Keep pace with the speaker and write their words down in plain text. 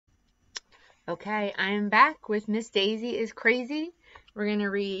Okay, I'm back with Miss Daisy is Crazy. We're going to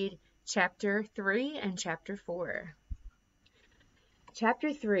read Chapter 3 and Chapter 4.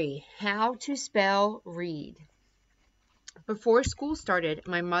 Chapter 3, How to Spell Read. Before school started,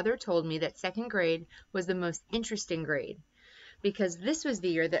 my mother told me that second grade was the most interesting grade because this was the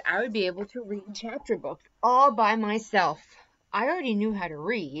year that I would be able to read chapter books all by myself. I already knew how to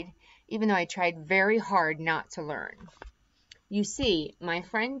read, even though I tried very hard not to learn. You see, my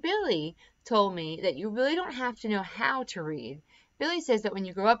friend Billy told me that you really don't have to know how to read. Billy says that when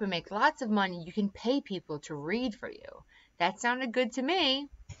you grow up and make lots of money, you can pay people to read for you. That sounded good to me.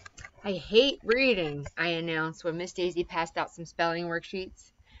 I hate reading, I announced when Miss Daisy passed out some spelling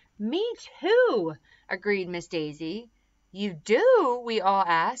worksheets. Me too, agreed Miss Daisy. You do? We all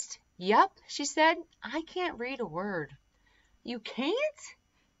asked. Yup, she said. I can't read a word. You can't?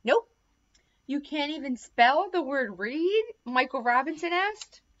 Nope. You can't even spell the word read? Michael Robinson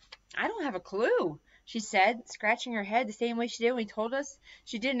asked. I don't have a clue, she said, scratching her head the same way she did when he told us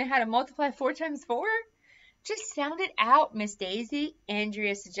she didn't know how to multiply 4 times 4. Just sound it out, Miss Daisy,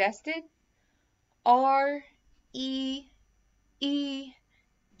 Andrea suggested. R-E-E-D?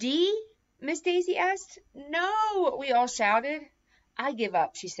 Miss Daisy asked. No, we all shouted. I give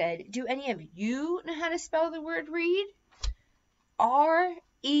up, she said. Do any of you know how to spell the word read? R-E-A-D,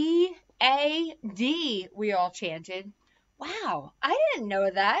 we all chanted. Wow, I didn't know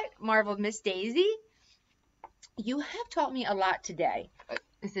that, marveled Miss Daisy. You have taught me a lot today.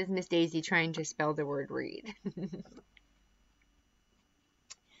 This is Miss Daisy trying to spell the word read.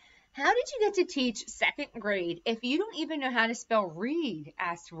 How did you get to teach second grade if you don't even know how to spell read?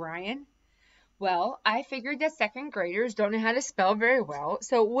 Asked Ryan. Well, I figured that second graders don't know how to spell very well,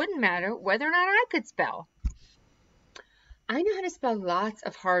 so it wouldn't matter whether or not I could spell. I know how to spell lots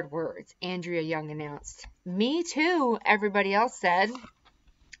of hard words, Andrea Young announced. Me too, everybody else said.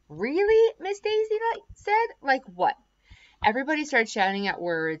 Really? Miss Daisy said. Like what? Everybody started shouting out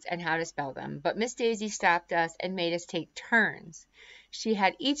words and how to spell them, but Miss Daisy stopped us and made us take turns. She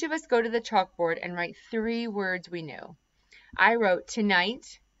had each of us go to the chalkboard and write 3 words we knew. I wrote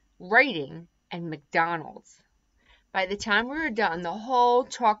tonight, writing, and McDonald's. By the time we were done, the whole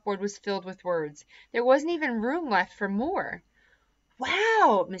chalkboard was filled with words. There wasn't even room left for more.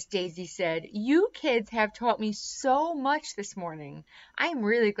 Wow, Miss Daisy said, you kids have taught me so much this morning. I'm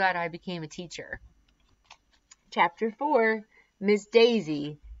really glad I became a teacher. Chapter 4, Miss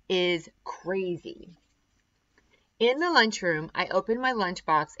Daisy is Crazy. In the lunchroom, I opened my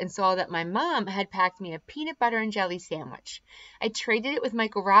lunchbox and saw that my mom had packed me a peanut butter and jelly sandwich. I traded it with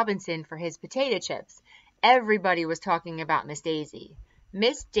Michael Robinson for his potato chips. Everybody was talking about Miss Daisy.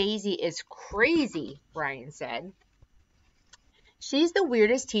 Miss Daisy is crazy, Ryan said. She's the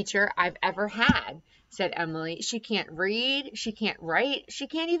weirdest teacher I've ever had, said Emily. She can't read, she can't write, she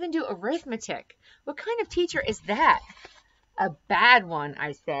can't even do arithmetic. What kind of teacher is that? A bad one,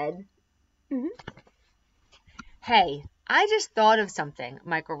 I said. Hey, I just thought of something,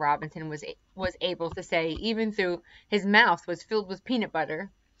 Michael Robinson was able to say, even though his mouth was filled with peanut butter.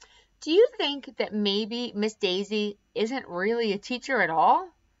 Do you think that maybe Miss Daisy isn't really a teacher at all?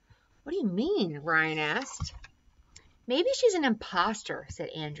 What do you mean? Ryan asked. Maybe she's an imposter, said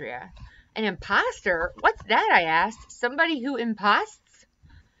Andrea. An imposter? What's that? I asked. Somebody who imposts?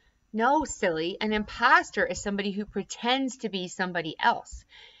 No, silly. An imposter is somebody who pretends to be somebody else.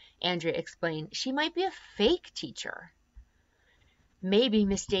 Andrea explained. She might be a fake teacher. Maybe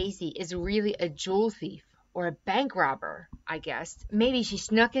Miss Daisy is really a jewel thief or a bank robber, I guessed. Maybe she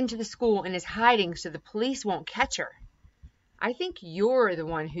snuck into the school and is hiding so the police won't catch her. I think you're the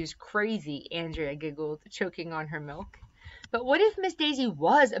one who's crazy, Andrea giggled, choking on her milk. But what if Miss Daisy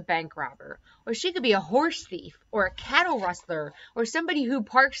was a bank robber? Or she could be a horse thief, or a cattle rustler, or somebody who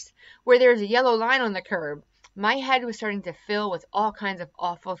parks where there's a yellow line on the curb. My head was starting to fill with all kinds of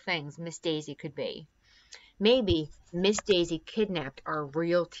awful things Miss Daisy could be. Maybe Miss Daisy kidnapped our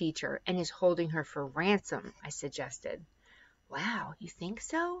real teacher and is holding her for ransom, I suggested. Wow, you think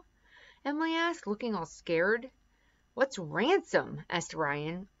so? Emily asked, looking all scared. What's ransom? Asked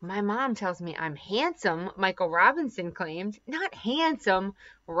Ryan. My mom tells me I'm handsome, Michael Robinson claimed. Not handsome,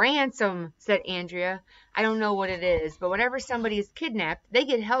 ransom, said Andrea. I don't know what it is, but whenever somebody is kidnapped, they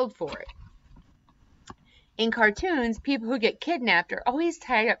get held for it. In cartoons, people who get kidnapped are always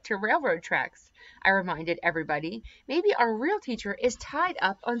tied up to railroad tracks, I reminded everybody. Maybe our real teacher is tied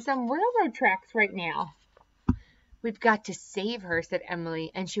up on some railroad tracks right now. We've got to save her, said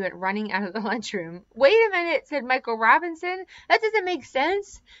Emily, and she went running out of the lunchroom. Wait a minute, said Michael Robinson. That doesn't make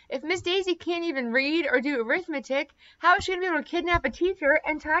sense. If Miss Daisy can't even read or do arithmetic, how is she going to be able to kidnap a teacher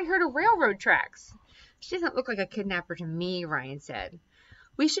and tie her to railroad tracks? She doesn't look like a kidnapper to me, Ryan said.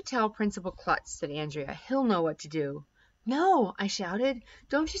 We should tell Principal Klutz, said Andrea. He'll know what to do. No, I shouted.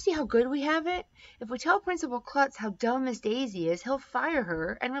 Don't you see how good we have it? If we tell Principal Klutz how dumb Miss Daisy is, he'll fire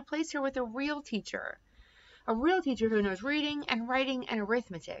her and replace her with a real teacher. A real teacher who knows reading and writing and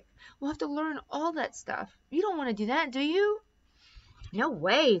arithmetic. We'll have to learn all that stuff. You don't want to do that, do you? No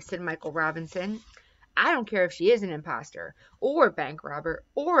way, said Michael Robinson. I don't care if she is an imposter, or a bank robber,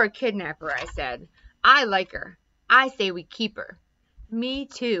 or a kidnapper, I said. I like her. I say we keep her. Me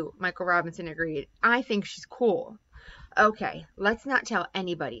too, Michael Robinson agreed. I think she's cool. Okay, let's not tell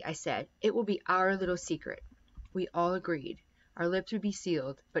anybody, I said. It will be our little secret. We all agreed. Our lips would be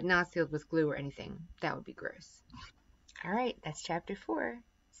sealed, but not sealed with glue or anything. That would be gross. All right, that's chapter 4.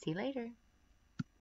 See you later.